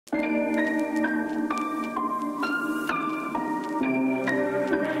Hi,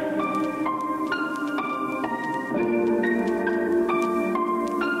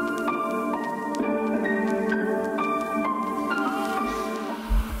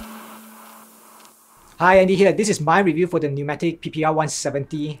 Andy here. This is my review for the Numatic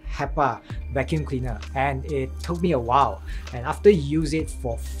PPR170HEPA vacuum cleaner, and it took me a while, and after use it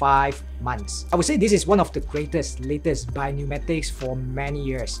for 5 months. I would say this is one of the latest by Numatics for many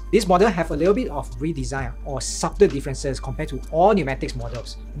years. This model have a little bit of redesign or subtle differences compared to all Numatics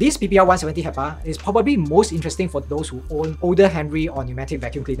models. This PPR170HEPA is probably most interesting for those who own older Henry or pneumatic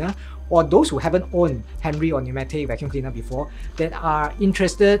vacuum cleaner, or those who haven't owned Henry or pneumatic vacuum cleaner before that are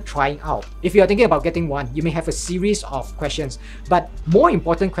interested trying out. If you are thinking about getting one, you may have a series of questions, but more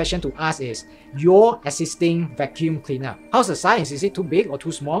important question to ask is your existing vacuum cleaner. How's the size? Is it too big or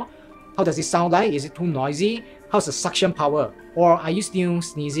too small? How does it sound like? Is it too noisy? How's the suction power? Or are you still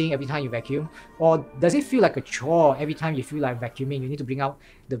sneezing every time you vacuum? Or does it feel like a chore every time you feel like vacuuming? You need to bring out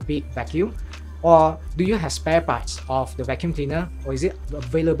the big vacuum? Or do you have spare parts of the vacuum cleaner? Or is it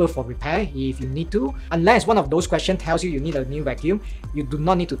available for repair if you need to? Unless one of those questions tells you need a new vacuum, you do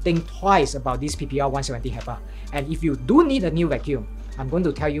not need to think twice about this PPR170HEPA. And if you do need a new vacuum, I'm going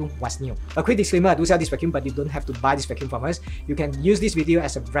to tell you what's new. A quick disclaimer, I do sell this vacuum, but you don't have to buy this vacuum from us. You can use this video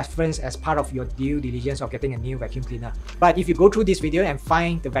as a reference as part of your due diligence of getting a new vacuum cleaner. But if you go through this video and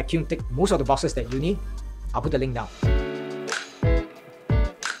find the vacuum tick most of the boxes that you need, I'll put the link down.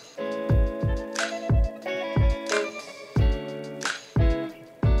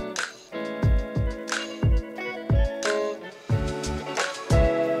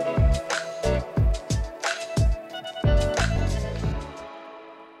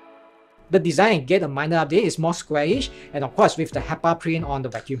 The design get a minor update, is more squarish, and of course with the HEPA print on the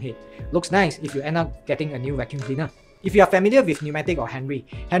vacuum head. Looks nice if you end up getting a new vacuum cleaner. If you are familiar with Numatic or Henry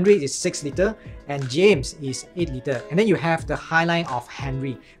is 6 liter and James is 8 liter. And then you have the highline of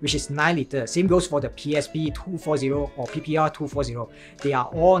Henry, which is 9 liter. Same goes for the PSP240 or PPR240. They are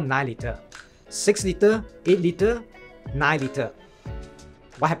all 9 liter. 6 liter, 8 liter, 9 liter.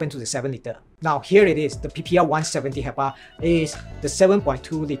 What happened to the 7 liter? Now here it is, the PPR170HEPA is the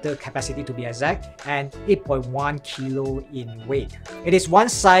 7.2 liter capacity to be exact and 8.1 kilo in weight. It is one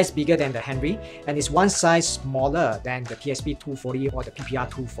size bigger than the Henry and is one size smaller than the PSP240 or the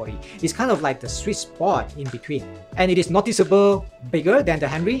PPR240. It's kind of like the sweet spot in between. And it is noticeable bigger than the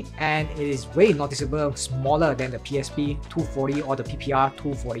Henry and it is way noticeable smaller than the PSP240 or the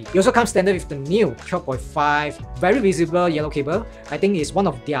PPR240. It also comes standard with the new 12.5 very visible yellow cable. I think it's one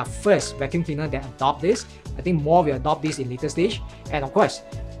of their first vacuum cleaner that adopt this. I think more will adopt this in later stage. And of course,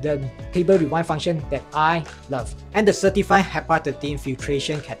 the cable rewind function that I love. And the certified HEPA 13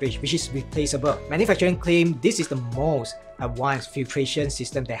 filtration cartridge, which is replaceable. Manufacturing claim this is the most advanced filtration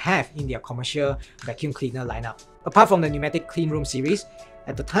system they have in their commercial vacuum cleaner lineup. Apart from the Numatic Clean Room series,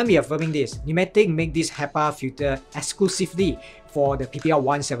 at the time we are filming this, Numatic make this HEPA filter exclusively for the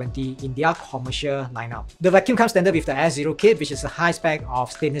PPR170 in their commercial lineup. The vacuum comes standard with the S0 kit, which is a high spec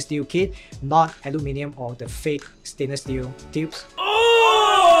of stainless steel kit, not aluminium or the fake stainless steel tubes.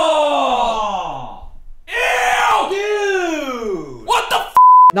 Oh! Ew! Dude! What the f?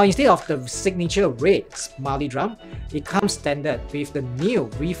 Now instead of the signature red smiley drum, it comes standard with the new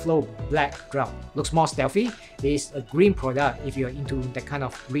reflow black drum. Looks more stealthy. It's a green product if you're into that kind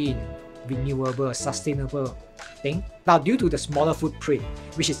of green, renewable, sustainable thing. Now due to the smaller footprint,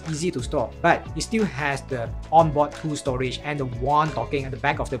 which is easy to store, but it still has the onboard tool storage and the wand docking at the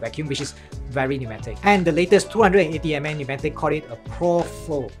back of the vacuum, which is very pneumatic. And the latest 280mm pneumatic call it a Pro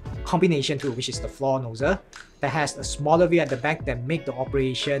Flow combination tool, which is the floor nozzle that has a smaller wheel at the back that make the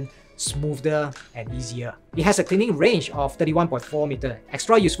operation smoother and easier. It has a cleaning range of 31.4 meter,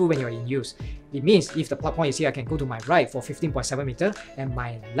 extra useful when you're in use. It means if the plug point is here, I can go to my right for 15.7 meter and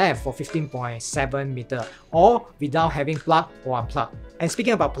my left for 15.7 meter, or without having plug or unplug. And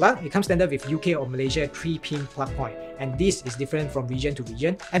speaking about plug, it comes standard with UK or Malaysia 3-pin plug point, and this is different from region to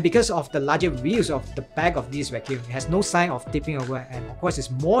region. And because of the larger wheels of the back of this vacuum, it has no sign of tipping over, and of course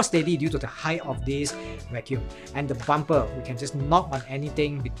it's more steady due to the height of this vacuum. And the bumper, we can just knock on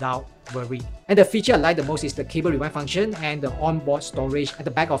anything without worry. And the feature I like the most is the cable rewind function and the onboard storage at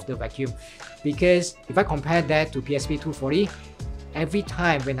the back of the vacuum. Because if I compare that to PSP240, every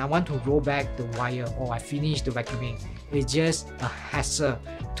time when I want to roll back the wire or I finish the vacuuming, it's just a hassle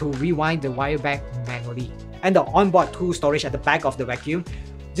to rewind the wire back manually. And the onboard tool storage at the back of the vacuum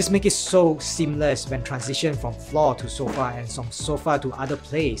just make it so seamless when transition from floor to sofa and from sofa to other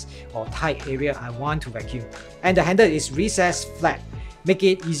place or tight area I want to vacuum. And the handle is recessed flat, make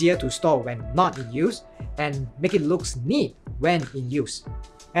it easier to store when not in use and make it looks neat when in use.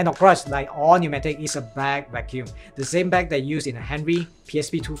 And of course, like all pneumatic, is a bag vacuum. The same bag that used in a Henry,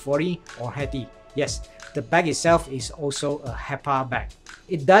 PSP240 or Hetty. Yes, the bag itself is also a HEPA bag.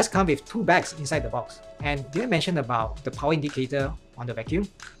 It does come with 2 bags inside the box. And did I mention about the power indicator on the vacuum?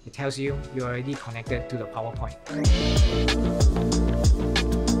 It tells you you're already connected to the power point.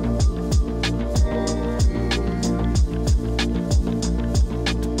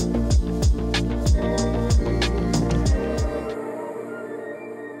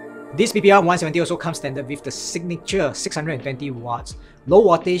 This PPR170 also comes standard with the signature 620 watts low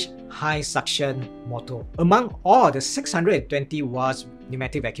wattage high suction motor. Among all the 620 watts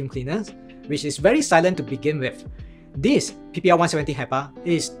pneumatic vacuum cleaners, which is very silent to begin with, this PPR170 HEPA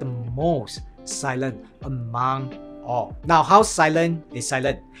is the most silent among all. Now, how silent is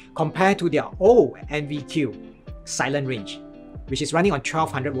silent compared to their old NVQ silent range, which is running on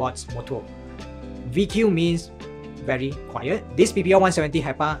 1200 watts motor. VQ means very quiet. This PPR170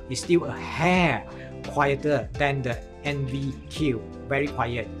 HEPA is still a hair quieter than the NVQ, very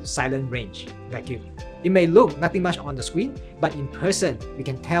quiet, silent range vacuum. It may look nothing much on the screen, but in person, we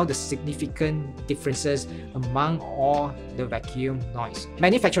can tell the significant differences among all the vacuum noise.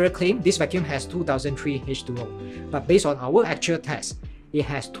 Manufacturer claim this vacuum has 2003 H2O, but based on our actual test, it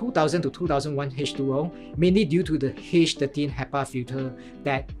has 2000 to 2001 H2O, mainly due to the H13 HEPA filter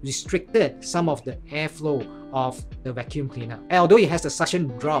that restricted some of the airflow of the vacuum cleaner. And although it has the suction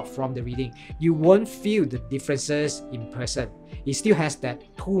drop from the reading, you won't feel the differences in person. It still has that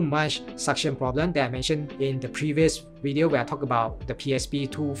too much suction problem that I mentioned in the previous video where I talked about the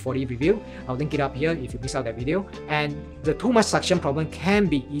PSP240 review. I'll link it up here if you missed out that video. And the too much suction problem can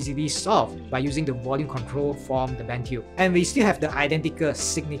be easily solved by using the volume control from the band tube. And we still have the identical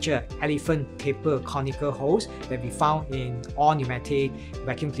signature elephant taper conical hose that we found in all pneumatic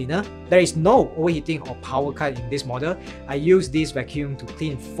vacuum cleaner. There is no overheating or power cut in this model. I use this vacuum to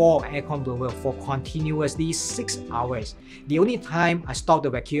clean 4 aircon blowers for continuously 6 hours. The only time I stop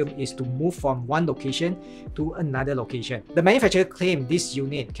the vacuum is to move from one location to another location. The manufacturer claimed this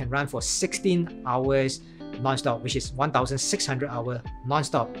unit can run for 16 hours non-stop, which is 1600 hours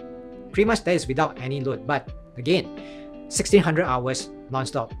non-stop. Pretty much that is without any load, but again, 1600 hours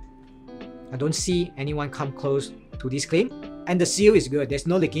non-stop. I don't see anyone come close to this claim. And the seal is good, there's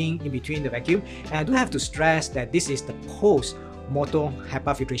no leaking in between the vacuum. And I do have to stress that this is the post-motor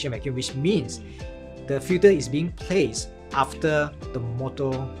HEPA filtration vacuum, which means the filter is being placed after the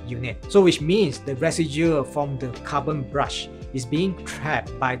motor unit. So which means the residue from the carbon brush is being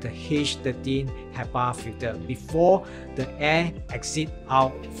trapped by the H13 HEPA filter before the air exits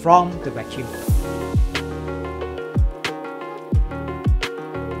out from the vacuum.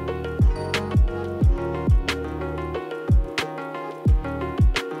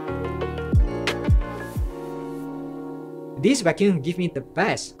 This vacuum gives me the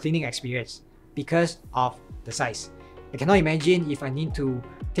best cleaning experience because of the size. I cannot imagine if I need to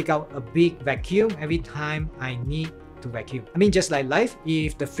take out a big vacuum every time I need to vacuum. I mean, just like life,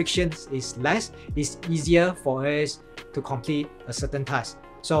 if the friction is less, it's easier for us to complete a certain task.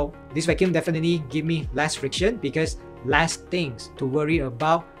 So this vacuum definitely gives me less friction because less things to worry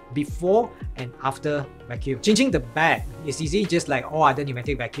about before and after vacuum. Changing the bag is easy, just like all other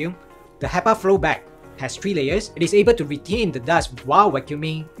pneumatic vacuum. The HEPA flow bag has 3 layers. It is able to retain the dust while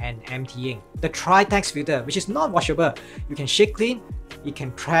vacuuming and emptying. The Tri-Tex filter, which is not washable, you can shake clean, it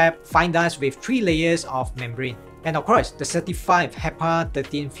can trap fine dust with 3 layers of membrane. And of course, the certified HEPA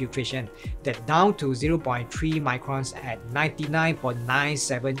 13 filtration that down to 0.3 microns at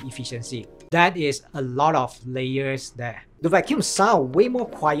 99.97 efficiency. That is a lot of layers there. The vacuum sound way more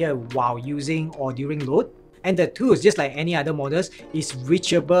quiet while using or during load. And the tools, just like any other models, is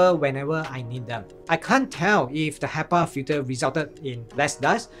reachable whenever I need them. I can't tell if the HEPA filter resulted in less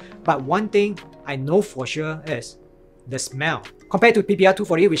dust, but one thing I know for sure is the smell. Compared to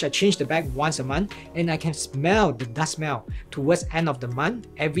PPR240, which I change the bag once a month, and I can smell the dust smell towards end of the month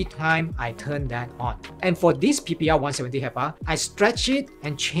every time I turn that on. And for this PPR170 HEPA, I stretch it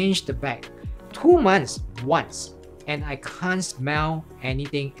and change the bag 2 months once. And I can't smell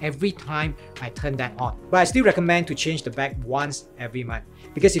anything every time I turn that on. But I still recommend to change the bag once every month,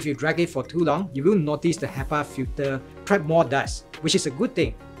 because if you drag it for too long, you will notice the HEPA filter trap more dust, which is a good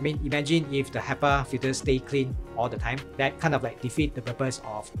thing. I mean, imagine if the HEPA filter stay clean all the time, that kind of like defeat the purpose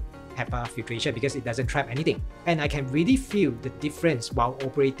of HEPA filtration because it doesn't trap anything. And I can really feel the difference while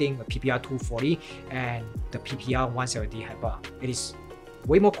operating a PPR240 and the PPR170 HEPA. It is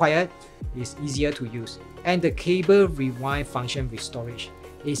way more quiet, it's easier to use. And the cable rewind function with storage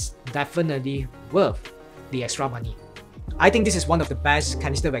is definitely worth the extra money. I think this is one of the best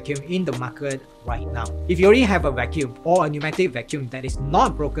canister vacuum in the market right now. If you already have a vacuum or a pneumatic vacuum that is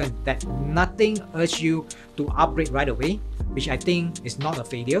not broken, that nothing urges you to upgrade right away, which I think is not a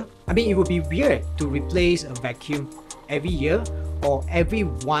failure. I mean, it would be weird to replace a vacuum every year or every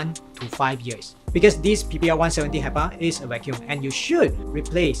 1 to 5 years. Because this PPR170 HEPA is a vacuum and you should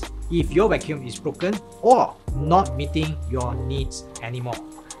replace if your vacuum is broken or not meeting your needs anymore.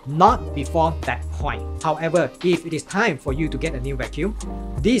 Not before that point. However, if it is time for you to get a new vacuum,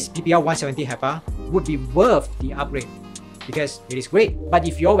 this PPR170 HEPA would be worth the upgrade because it is great. But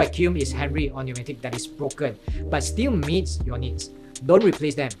if your vacuum is Henry or pneumatic that is broken but still meets your needs, don't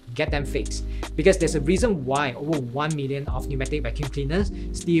replace them, get them fixed. Because there's a reason why over 1 million of pneumatic vacuum cleaners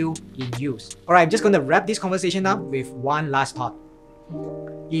still in use. Alright, I'm just gonna wrap this conversation up with one last thought.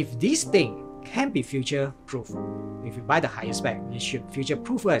 If this thing can be future proof, if you buy the higher spec, it should future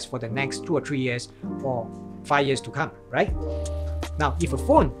proof us for the next 2 or 3 years or 5 years to come, right? Now, if a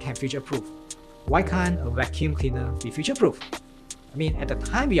phone can future proof, why can't a vacuum cleaner be future proof? I mean, at the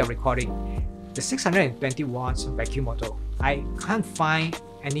time we are recording, the 620 watts vacuum motor, I can't find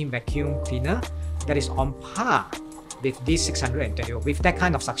any vacuum cleaner that is on par with this 620 with that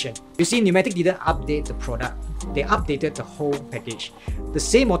kind of suction. You see, Numatic didn't update the product, they updated the whole package. The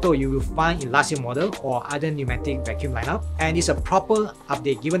same motor you will find in last year model or other pneumatic vacuum lineup, and it's a proper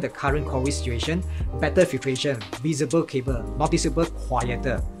update given the current COVID situation, better filtration, visible cable, noticeable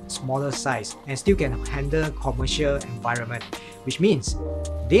quieter, smaller size, and still can handle commercial environment, which means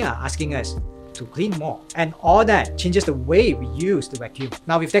they are asking us to clean more. And all that changes the way we use the vacuum.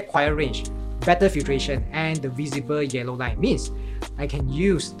 Now with that quiet range, better filtration, and the visible yellow line means I can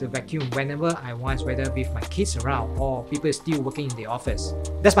use the vacuum whenever I want, whether with my kids around or people still working in the office.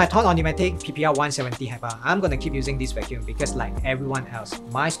 That's my thought on Numatic PPR170 HEPA. I'm gonna keep using this vacuum because like everyone else,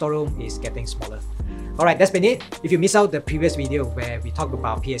 my storeroom is getting smaller. Alright, that's been it. If you missed out the previous video where we talked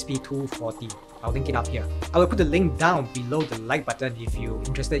about PSP240, I'll link it up here. I will put the link down below the like button if you're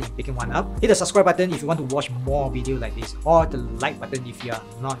interested in picking one up. Hit the subscribe button if you want to watch more videos like this, or the like button if you are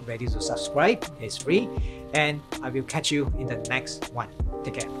not ready to subscribe. It's free, and I will catch you in the next one.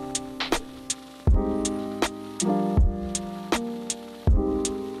 Take care.